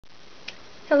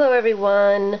Hello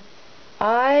everyone.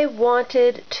 I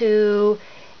wanted to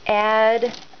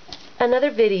add another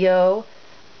video.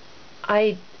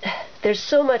 There's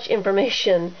so much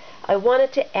information. I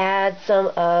wanted to add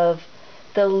some of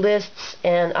the lists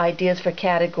and ideas for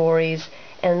categories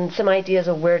and some ideas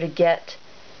of where to get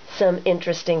some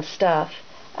interesting stuff.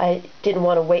 I didn't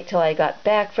want to wait till I got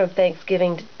back from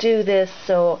Thanksgiving to do this,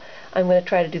 so I'm going to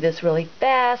try to do this really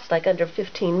fast, like under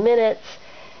 15 minutes.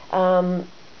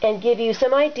 And give you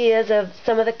some ideas of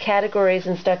some of the categories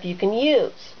and stuff you can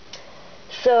use.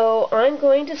 So I'm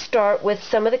going to start with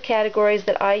some of the categories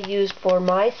that I used for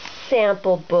my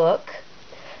sample book.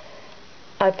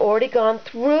 I've already gone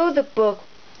through the book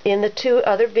in the two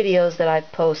other videos that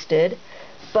I've posted,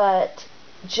 but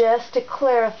just to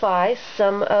clarify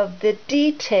some of the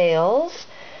details,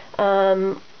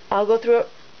 I'll go through it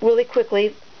really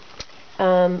quickly.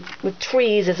 With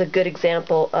trees is a good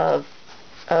example of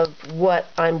what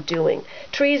I'm doing.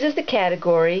 Trees is the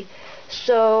category,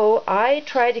 so I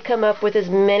tried to come up with as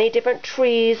many different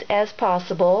trees as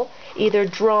possible, either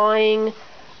drawing,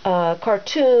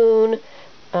 cartoon,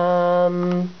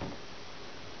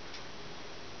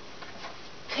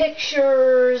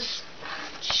 pictures,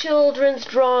 children's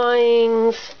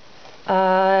drawings.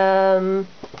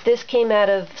 This came out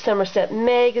of Somerset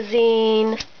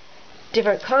Magazine.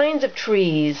 Different kinds of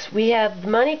trees. We have the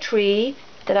money tree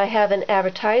that I have an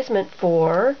advertisement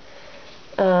for,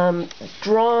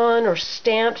 drawn or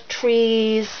stamped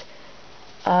trees.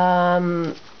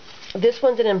 This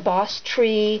one's an embossed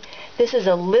tree. This is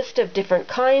a list of different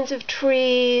kinds of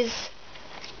trees.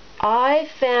 I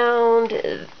found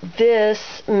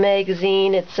this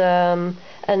magazine. It's a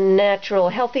natural,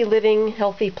 healthy living,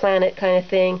 healthy planet kind of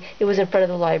thing. It was in front of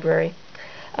the library.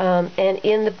 And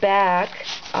in the back,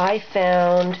 I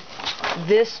found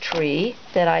this tree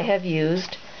that I have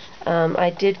used. I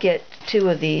did get two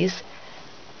of these.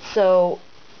 So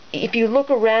if you look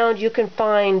around, you can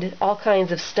find all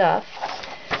kinds of stuff.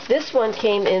 This one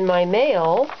came in my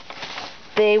mail.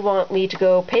 They want me to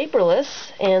go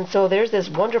paperless, and so there's this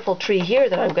wonderful tree here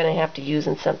that I'm going to have to use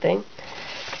in something.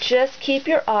 Just keep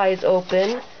your eyes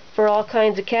open for all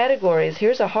kinds of categories.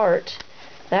 Here's a heart.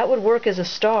 That would work as a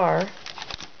star.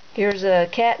 Here's a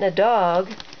cat and a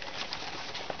dog.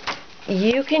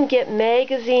 You can get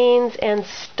magazines and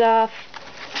stuff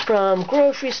from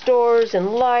grocery stores and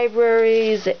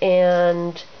libraries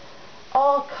and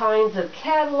all kinds of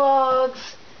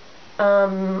catalogs,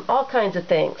 all kinds of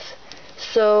things.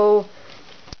 So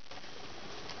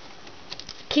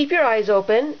keep your eyes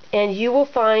open and you will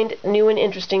find new and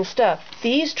interesting stuff.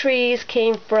 These trees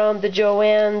came from the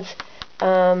Joann's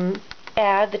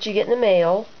ad that you get in the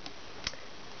mail.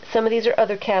 Some of these are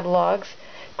other catalogs.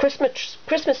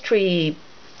 Christmas tree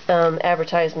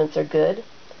advertisements are good.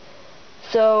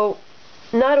 So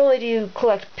not only do you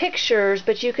collect pictures,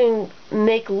 but you can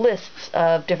make lists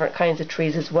of different kinds of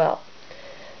trees as well.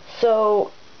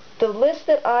 So the list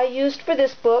that I used for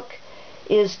this book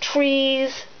is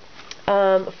trees,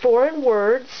 foreign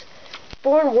words.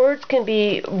 Foreign words can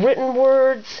be written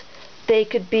words. They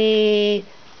could be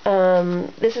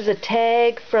this is a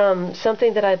tag from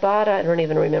something that I bought. I don't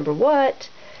even remember what.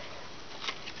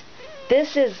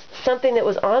 This is something that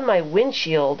was on my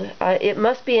windshield. It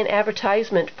must be an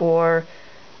advertisement for,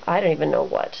 I don't even know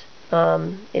what.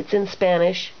 It's in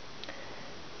Spanish.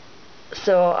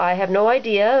 So I have no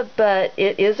idea, but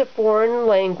it is a foreign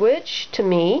language to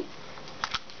me.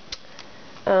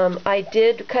 I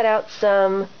did cut out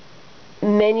some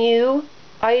menu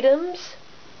items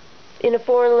in a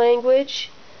foreign language.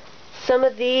 Some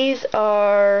of these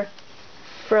are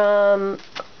from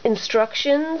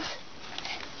instructions.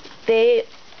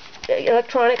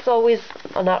 Electronics always,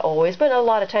 well, not always, but a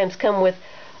lot of times come with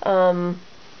the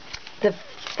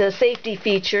safety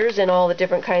features in all the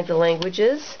different kinds of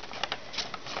languages.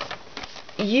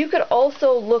 You could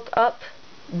also look up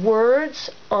words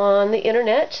on the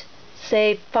internet,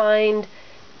 say find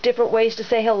different ways to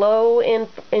say hello in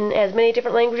as many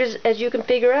different languages as you can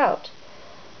figure out.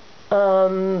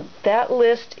 That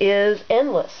list is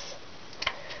endless.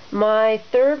 My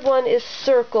third one is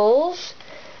circles,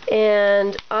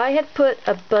 and I had put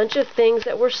a bunch of things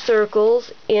that were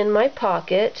circles in my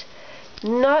pocket.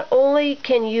 Not only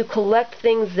can you collect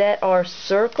things that are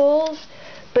circles,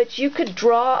 but you could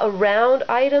draw around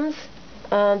items.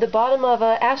 The bottom of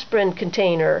an aspirin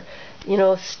container,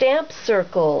 stamp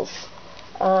circles.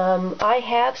 I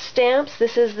have stamps.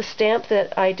 This is the stamp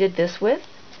that I did this with.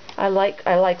 I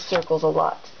like circles a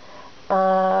lot.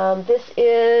 This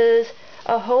is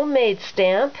a homemade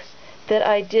stamp that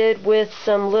I did with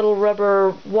some little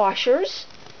rubber washers.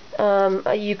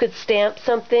 You could stamp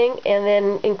something and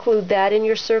then include that in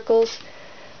your circles.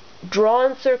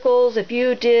 drawn circles, if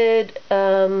you did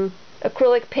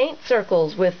acrylic paint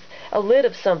circles with a lid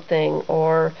of something,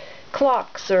 or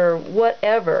clocks, or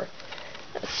whatever.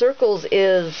 Circles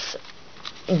is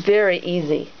very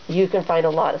easy. You can find a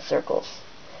lot of circles.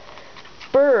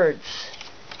 Birds.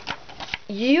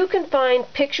 You can find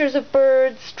pictures of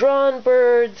birds, drawn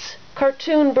birds,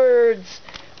 cartoon birds,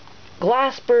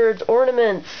 glass birds,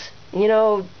 ornaments. You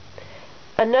know,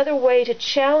 another way to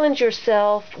challenge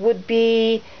yourself would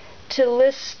be to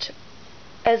list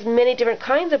as many different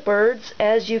kinds of birds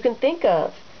as you can think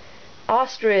of.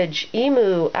 Ostrich,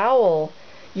 emu, owl.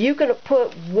 You can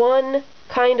put one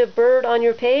kind of bird on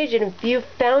your page, and if you've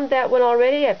found that one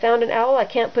already, I found an owl, I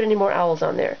can't put any more owls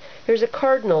on there. Here's a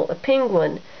cardinal, a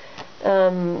penguin,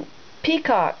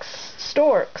 peacocks,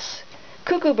 storks,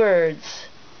 cuckoo birds,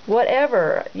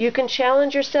 whatever. You can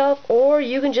challenge yourself, or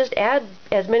you can just add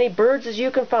as many birds as you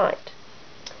can find.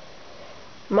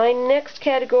 My next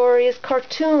category is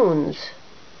cartoons,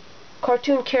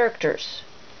 cartoon characters.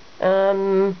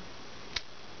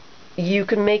 You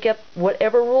can make up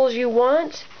whatever rules you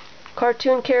want.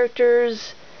 Cartoon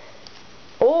characters,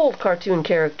 old cartoon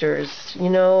characters, you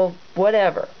know,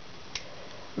 whatever.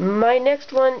 My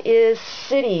next one is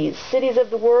cities, cities of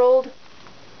the world.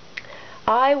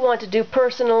 I want to do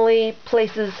personally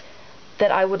places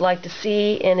that I would like to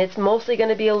see, and it's mostly going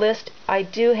to be a list. I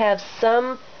do have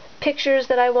some pictures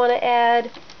that I want to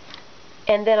add,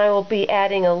 and then I will be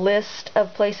adding a list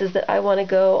of places that I want to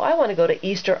go. I want to go to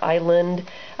Easter Island.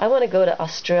 I want to go to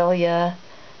Australia.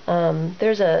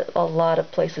 There's a lot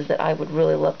of places that I would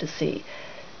really love to see.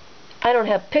 I don't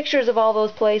have pictures of all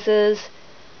those places,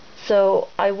 so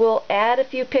I will add a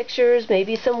few pictures,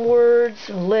 maybe some words,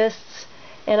 lists,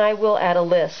 and I will add a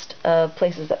list of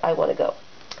places that I want to go.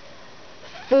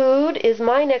 Food is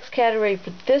my next category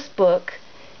for this book.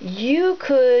 You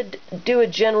could do a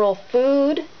general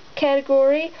food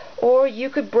category, or you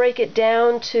could break it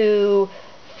down to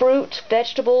fruit,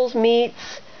 vegetables,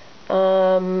 meats,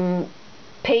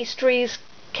 pastries,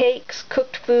 cakes,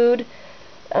 cooked food.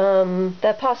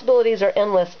 The possibilities are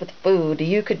endless with food.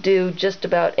 You could do just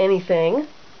about anything.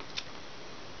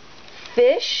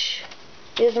 Fish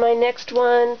is my next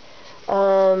one.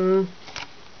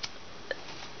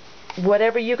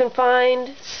 Whatever you can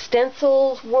find.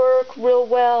 Stencils work real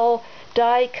well.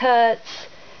 Die cuts,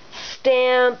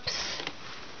 stamps,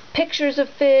 pictures of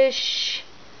fish.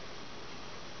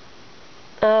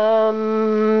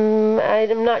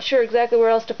 I'm not sure exactly where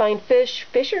else to find fish.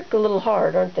 Fish are a little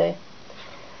hard, aren't they?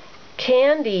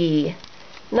 Candy.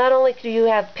 Not only do you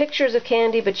have pictures of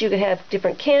candy, but you could have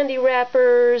different candy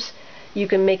wrappers. You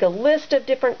can make a list of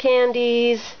different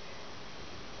candies.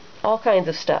 All kinds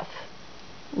of stuff.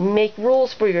 Make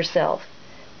rules for yourself.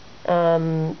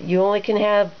 You only can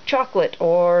have chocolate,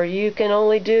 or you can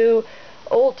only do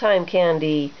old-time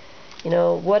candy. You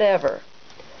know, whatever.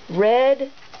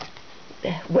 Red.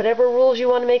 Whatever rules you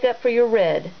want to make up for your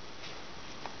red.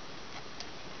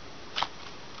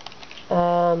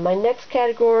 My next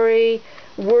category,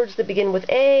 words that begin with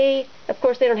A. Of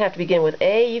course, they don't have to begin with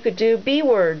A. You could do B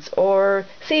words or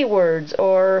C words,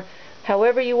 or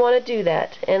however you want to do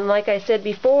that. And like I said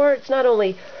before, it's not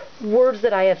only words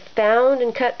that I have found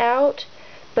and cut out,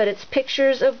 but it's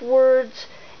pictures of words,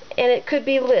 and it could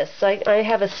be lists. I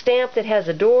have a stamp that has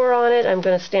a door on it. I'm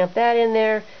going to stamp that in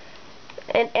there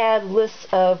and add lists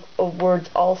of words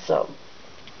also.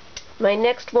 My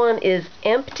next one is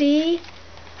empty.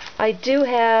 I do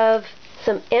have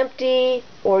some empty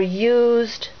or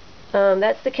used.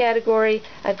 That's the category.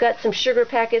 I've got some sugar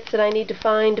packets that I need to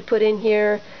find to put in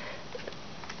here.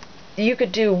 You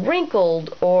could do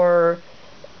wrinkled or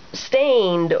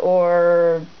stained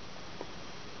or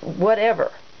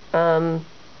whatever.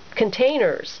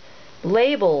 Containers,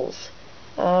 labels.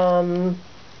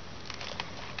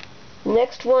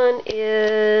 Next one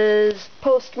is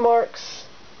postmarks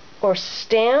or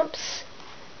stamps.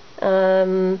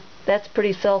 That's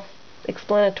pretty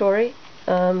self-explanatory.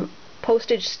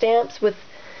 Postage stamps with,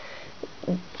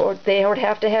 or they don't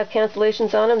have to have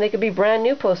cancellations on them. They could be brand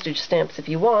new postage stamps if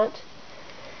you want.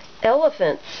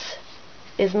 Elephants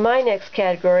is my next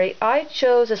category. I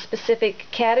chose a specific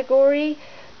category,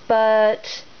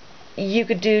 but you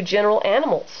could do general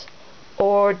animals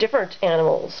or different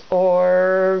animals,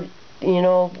 or you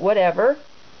know, whatever.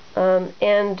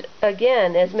 And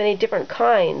again, as many different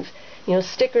kinds. You know,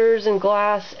 stickers and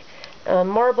glass,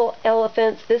 marble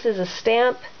elephants. This is a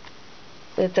stamp.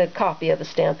 It's a copy of a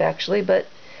stamp, actually, but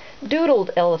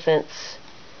doodled elephants,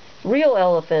 real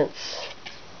elephants,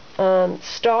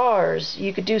 stars.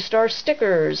 You could do star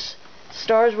stickers,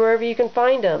 stars wherever you can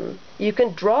find them. You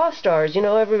can draw stars. You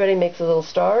know, everybody makes little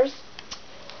stars.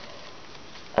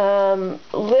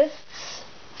 Lists.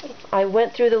 I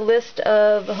went through the list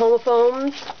of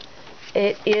homophones.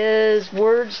 It is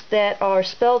words that are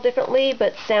spelled differently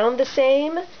but sound the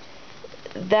same.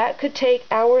 That could take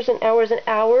hours and hours and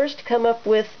hours to come up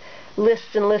with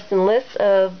lists and lists and lists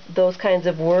of those kinds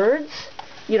of words.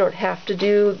 You don't have to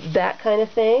do that kind of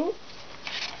thing.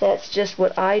 That's just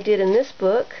what I did in this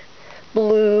book.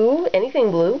 Blue,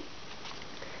 anything blue.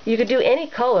 You could do any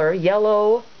color,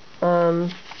 yellow,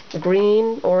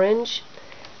 green, orange.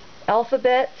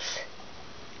 Alphabets.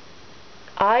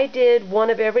 I did one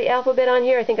of every alphabet on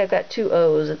here. I think I've got 2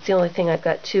 O's. It's the only thing I've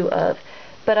got 2 of.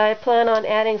 But I plan on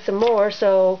adding some more,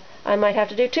 so I might have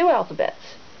to do 2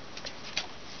 alphabets.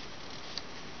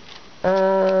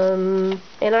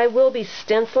 And I will be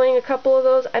stenciling a couple of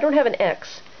those. I don't have an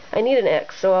X. I need an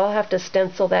X, so I'll have to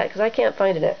stencil that because I can't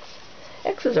find an X.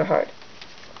 X's are hard.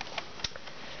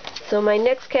 So my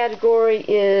next category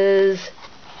is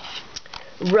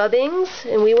rubbings,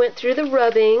 and we went through the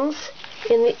rubbings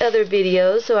in the other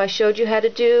videos, so I showed you how to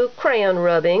do crayon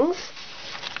rubbings.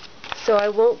 So I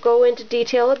won't go into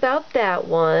detail about that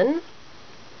one.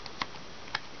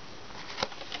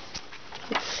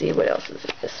 Let's see what else is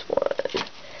in this one.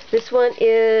 This one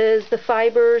is the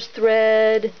fibers,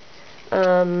 thread,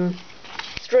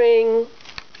 string,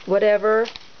 whatever.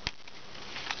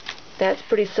 That's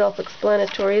pretty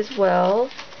self-explanatory as well.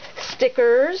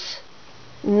 Stickers,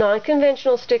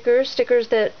 non-conventional stickers, stickers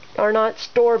that are not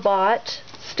store-bought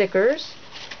stickers.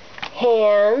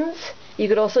 Hands, you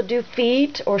could also do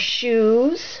feet or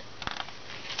shoes.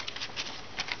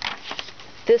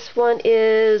 This one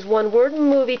is one-word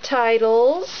movie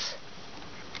titles.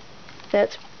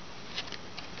 That's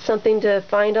something to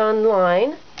find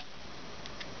online.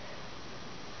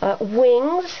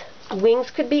 Wings.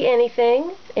 Wings could be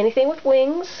anything. Anything with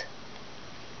wings.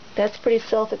 That's pretty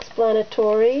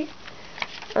self-explanatory.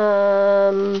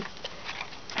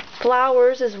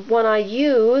 Flowers is one I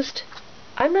used.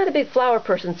 I'm not a big flower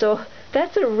person, so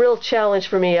that's a real challenge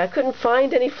for me. I couldn't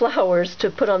find any flowers to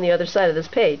put on the other side of this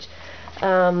page.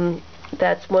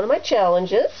 That's one of my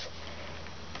challenges.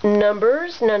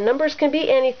 Numbers. Now, numbers can be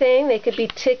anything. They could be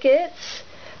tickets,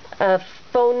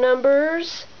 phone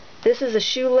numbers. This is a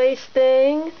shoelace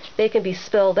thing. They can be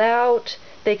spelled out.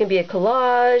 They can be a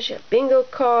collage, a bingo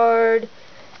card,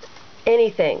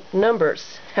 anything.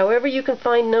 Numbers. However you can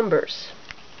find numbers.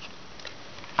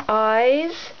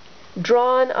 Eyes,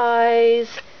 drawn eyes,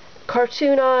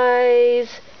 cartoon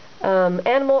eyes,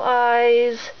 animal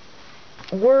eyes,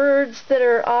 words that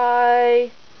are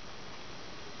eye.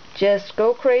 Just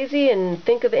go crazy and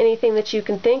think of anything that you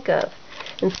can think of.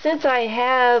 And since I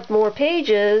have more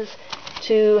pages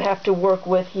to have to work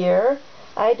with here,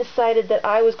 I decided that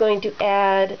I was going to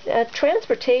add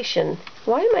transportation.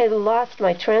 Why am I lost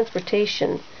my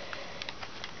transportation?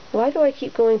 Why do I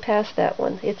keep going past that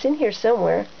one? It's in here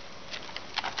somewhere,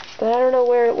 but I don't know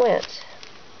where it went.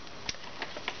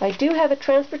 I do have a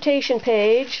transportation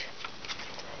page,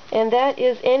 and that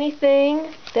is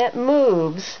anything that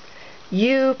moves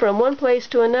you from one place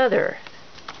to another.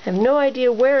 I have no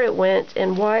idea where it went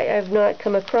and why I've not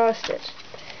come across it.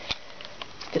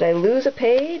 Did I lose a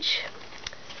page?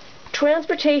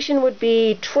 Transportation would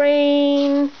be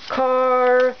train,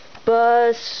 car,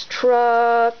 bus,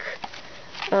 truck.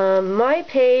 My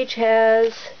page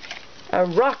has a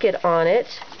rocket on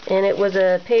it, and it was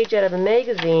a page out of a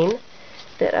magazine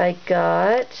that I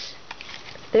got.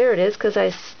 There it is, because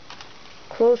I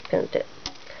clothespined it.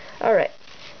 Alright,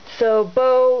 so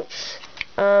boats.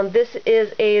 This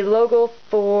is a logo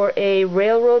for a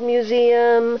railroad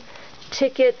museum.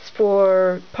 Tickets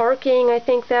for parking, I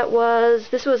think that was.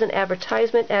 This was an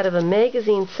advertisement out of a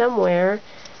magazine somewhere.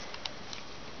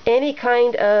 Any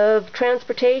kind of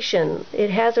transportation. It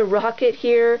has a rocket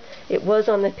here. It was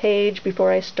on the page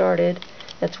before I started.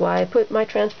 That's why I put my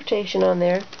transportation on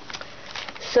there.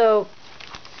 So,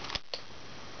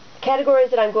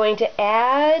 categories that I'm going to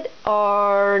add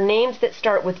are names that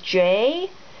start with J,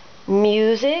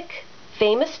 music,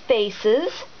 famous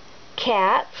faces,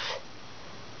 cats,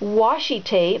 washi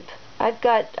tape. I've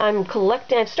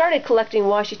started collecting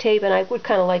washi tape, and I would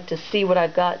kind of like to see what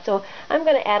I've got, so I'm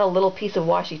going to add a little piece of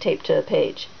washi tape to the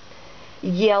page.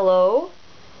 Yellow,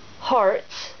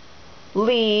 hearts,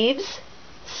 leaves,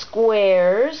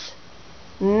 squares,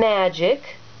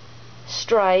 magic,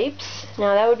 stripes.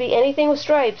 Now that would be anything with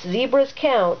stripes. Zebras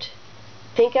count.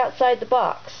 Think outside the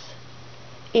box.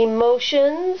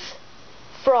 Emotions,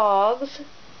 frogs,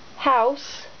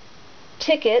 house,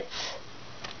 tickets,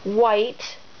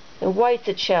 white, and white's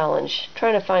a challenge.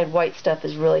 Trying to find white stuff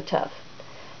is really tough.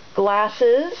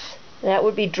 Glasses, that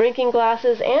would be drinking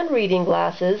glasses and reading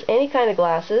glasses, any kind of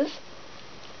glasses.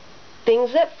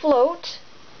 things that float,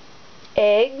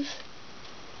 eggs,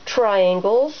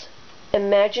 triangles,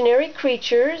 imaginary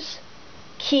creatures,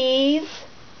 keys,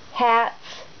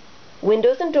 hats,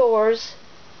 windows and doors,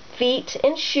 feet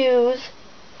and shoes,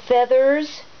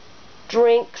 feathers,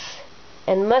 drinks,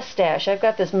 and mustache. I've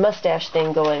got this mustache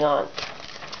thing going on.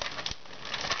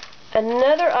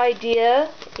 Another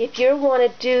idea, if you want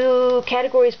to do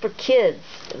categories for kids,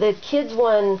 the kids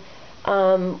one,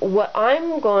 what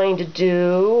I'm going to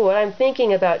do, what I'm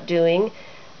thinking about doing,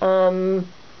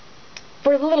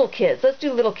 for the little kids, let's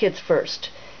do little kids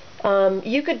first.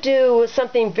 You could do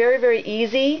something very, very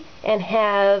easy and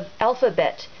have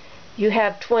alphabet. You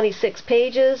have 26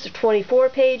 pages, 24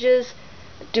 pages.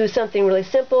 Do something really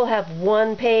simple, have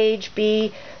one page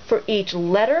be for each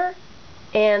letter,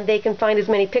 and they can find as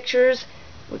many pictures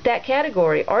with that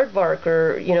category. Aardvark,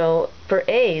 or, you know, for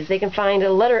A's, they can find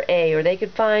a letter A, or they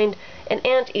could find an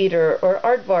anteater, or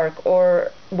aardvark,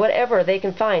 or whatever they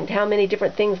can find, how many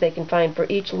different things they can find for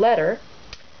each letter.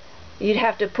 You'd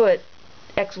have to put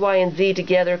X, Y, and Z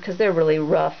together because they're really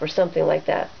rough, or something like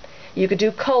that. You could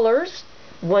do colors,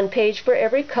 one page for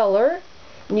every color,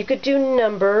 and you could do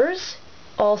numbers.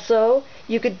 Also,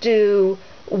 you could do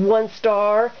 1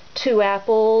 star, 2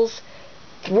 apples,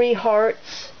 3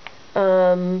 hearts.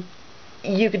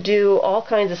 You could do all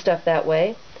kinds of stuff that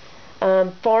way.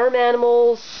 Farm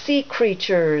animals, sea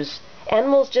creatures,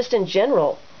 animals just in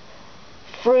general.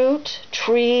 Fruit,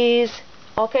 trees,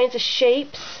 all kinds of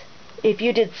shapes. If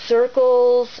you did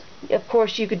circles, of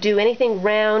course you could do anything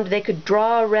round. They could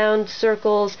draw around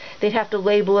circles. They'd have to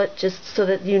label it just so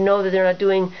that you know that they're not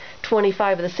doing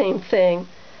 25 of the same thing.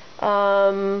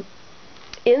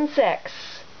 Insects.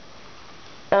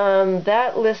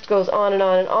 That list goes on and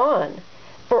on and on.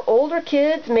 For older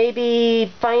kids,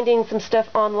 maybe finding some stuff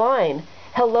online.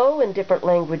 Hello in different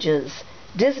languages.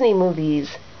 Disney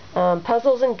movies.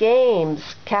 Puzzles and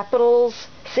games. Capitals,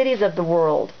 cities of the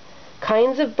world.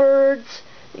 Kinds of birds.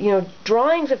 You know,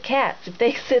 drawings of cats. If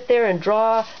they sit there and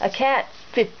draw a cat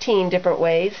 15 different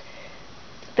ways,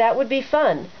 that would be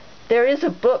fun. There is a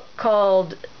book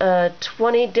called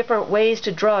 20 Different Ways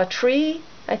to Draw a Tree,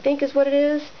 I think is what it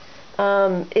is.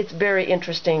 It's very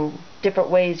interesting, different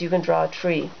ways you can draw a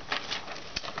tree.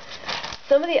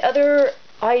 Some of the other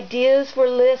ideas for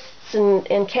lists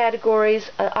and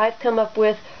categories I've come up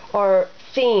with are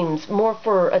themes, more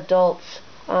for adults.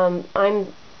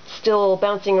 I'm still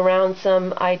bouncing around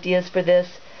some ideas for this.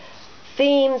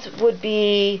 Themes would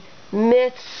be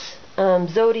myths,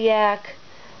 zodiac,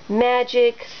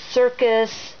 magic,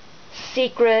 circus,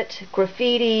 secret,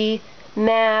 graffiti,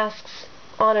 masks,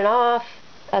 on and off,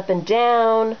 up and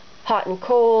down, hot and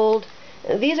cold.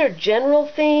 These are general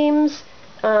themes.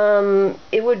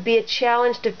 It would be a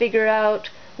challenge to figure out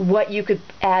what you could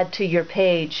add to your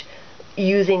page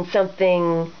using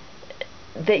something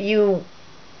that you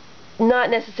not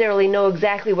necessarily know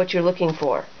exactly what you're looking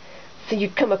for. So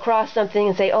you'd come across something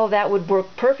and say, oh, that would work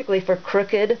perfectly for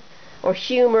crooked, or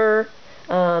humor,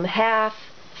 half,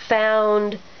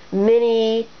 found,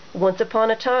 mini, once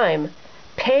upon a time,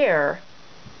 pair,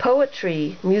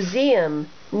 poetry, museum,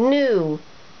 new,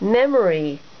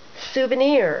 memory,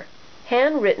 souvenir,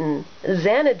 handwritten,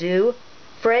 Xanadu,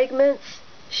 fragments,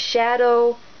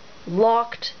 shadow,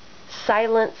 locked,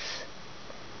 silence.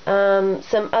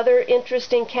 Some other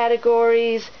interesting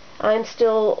categories I'm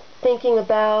still thinking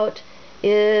about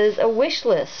is a wish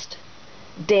list,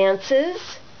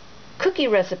 dances, cookie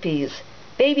recipes,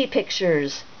 baby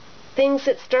pictures, things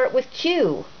that start with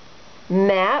Q,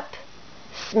 map,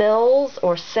 smells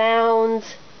or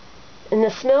sounds. And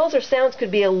the smells or sounds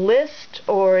could be a list,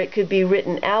 or it could be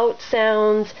written out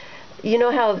sounds. You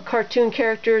know how the cartoon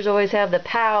characters always have the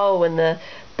pow and the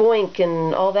boink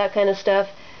and all that kind of stuff?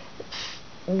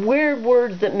 Weird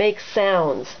words that make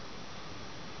sounds.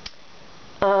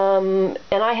 And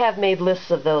I have made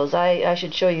lists of those. I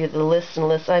should show you the lists and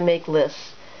lists. I make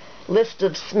lists. Lists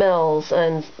of smells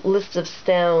and lists of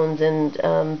sounds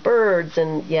and birds,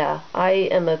 and yeah, I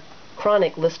am a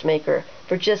chronic list maker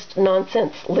for just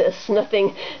nonsense lists.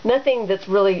 Nothing that's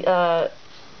really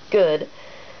good.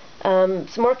 Some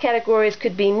more categories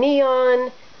could be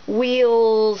neon,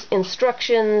 wheels,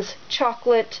 instructions,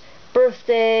 chocolate,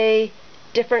 birthday,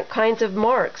 different kinds of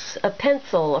marks, a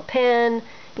pencil, a pen,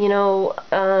 you know,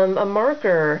 a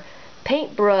marker,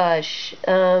 paintbrush.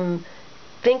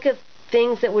 Think of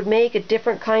things that would make a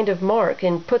different kind of mark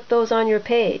and put those on your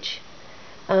page.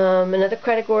 Another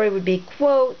category would be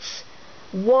quotes,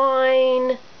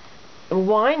 wine.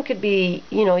 Wine could be,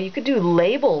 you know, you could do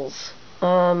labels,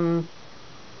 all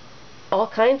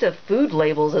kinds of food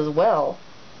labels as well.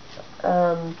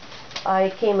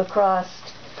 I came across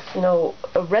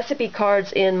recipe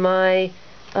cards in my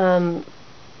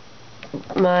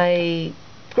my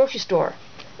grocery store,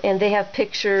 and they have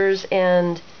pictures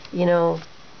and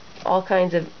all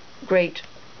kinds of great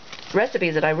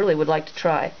recipes that I really would like to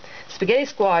try. Spaghetti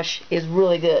squash is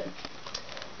really good.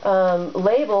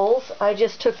 Labels, I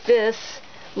just took this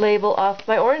label off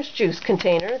my orange juice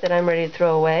container that I'm ready to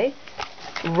throw away.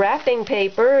 Wrapping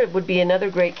paper would be another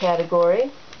great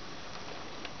category.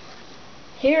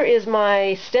 Here is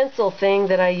my stencil thing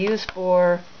that I use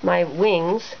for my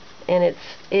wings, and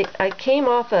I came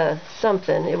off of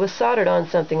something. It was soldered on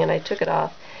something and I took it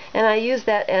off, and I use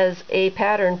that as a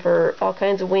pattern for all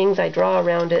kinds of wings. I draw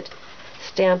around it,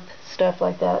 stamp stuff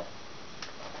like that.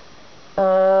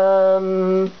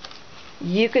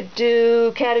 You could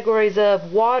do categories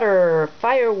of water,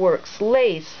 fireworks,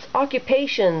 lace,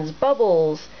 occupations,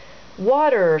 bubbles,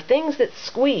 water, things that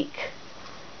squeak.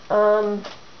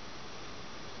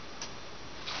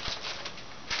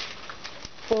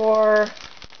 For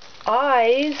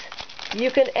eyes,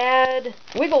 you can add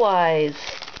wiggle eyes.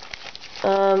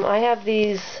 I have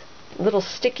these little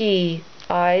sticky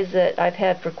eyes that I've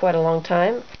had for quite a long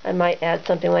time. I might add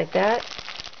something like that.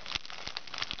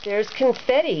 There's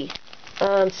confetti,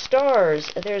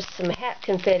 stars. There's some hat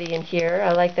confetti in here.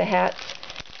 I like the hats.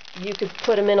 You could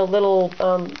put them in a little,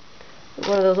 one of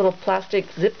those little plastic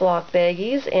Ziploc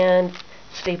baggies and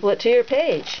staple it to your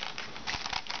page.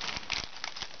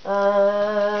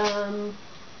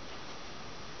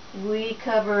 We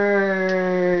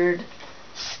covered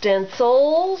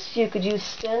stencils. You could use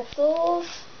stencils.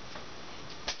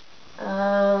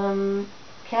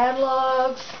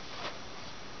 Catalogs.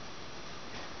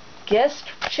 Guest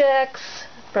checks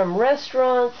from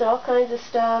restaurants, all kinds of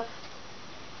stuff.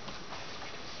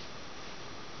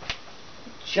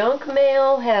 Junk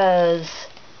mail has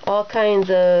all kinds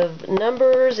of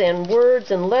numbers and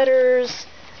words and letters.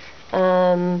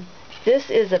 This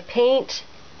is a paint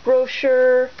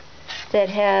brochure that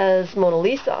has Mona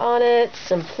Lisa on it,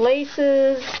 some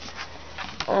places,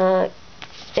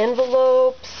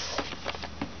 envelopes,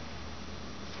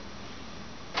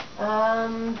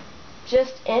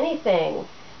 just anything.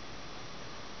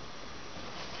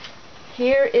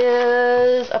 Here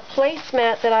is a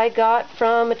placemat that I got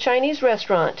from a Chinese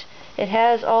restaurant. It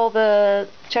has all the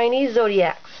Chinese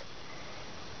zodiacs.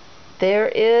 There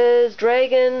is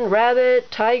dragon,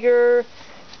 rabbit, tiger,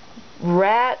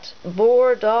 rat,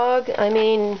 boar, dog. I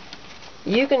mean,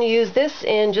 you can use this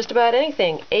in just about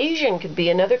anything. Asian could be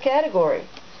another category.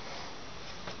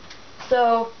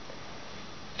 So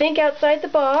think outside the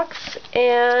box,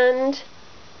 and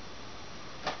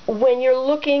when you're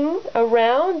looking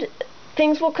around,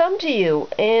 things will come to you.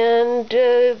 And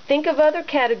think of other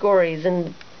categories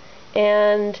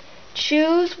and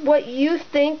choose what you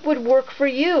think would work for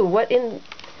you,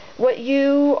 what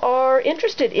you are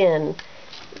interested in.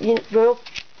 You will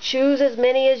choose as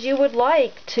many as you would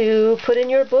like to put in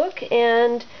your book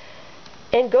and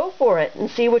go for it and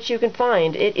see what you can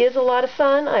find. It is a lot of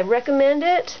fun. I recommend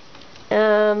it.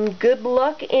 Good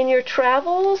luck in your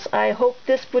travels. I hope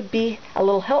this would be a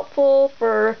little helpful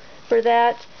for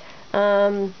that.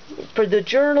 For the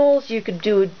journals, you could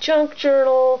do a junk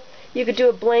journal. You could do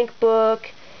a blank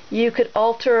book. You could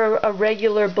alter a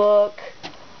regular book.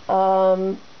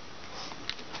 For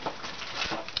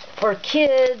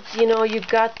kids, you've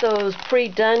got those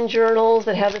pre-done journals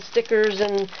that have the stickers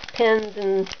and pens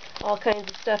and all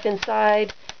kinds of stuff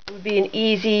inside. It would be an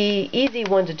easy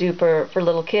one to do for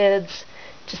little kids.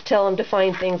 Just tell them to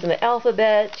find things in the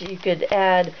alphabet. You could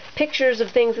add pictures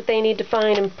of things that they need to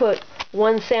find and put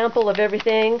one sample of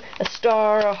everything, a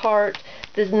star, a heart,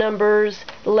 the numbers,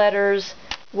 letters,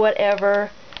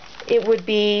 whatever. It would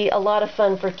be a lot of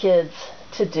fun for kids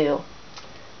to do.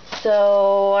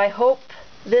 So I hope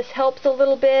this helps a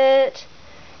little bit,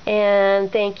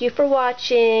 and thank you for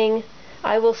watching.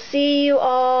 I will see you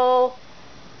all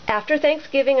after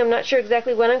Thanksgiving. I'm not sure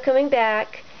exactly when I'm coming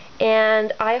back,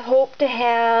 and I hope to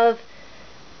have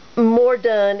more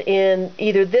done in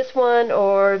either this one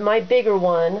or my bigger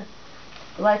one.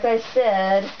 Like I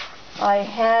said, I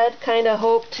had kind of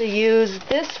hoped to use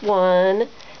this one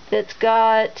that's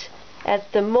got,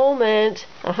 at the moment,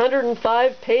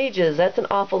 105 pages. That's an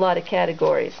awful lot of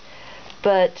categories.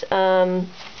 But,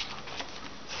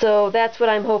 so that's what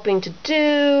I'm hoping to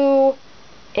do,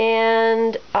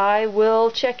 and I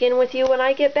will check in with you when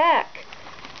I get back.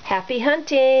 Happy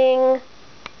hunting!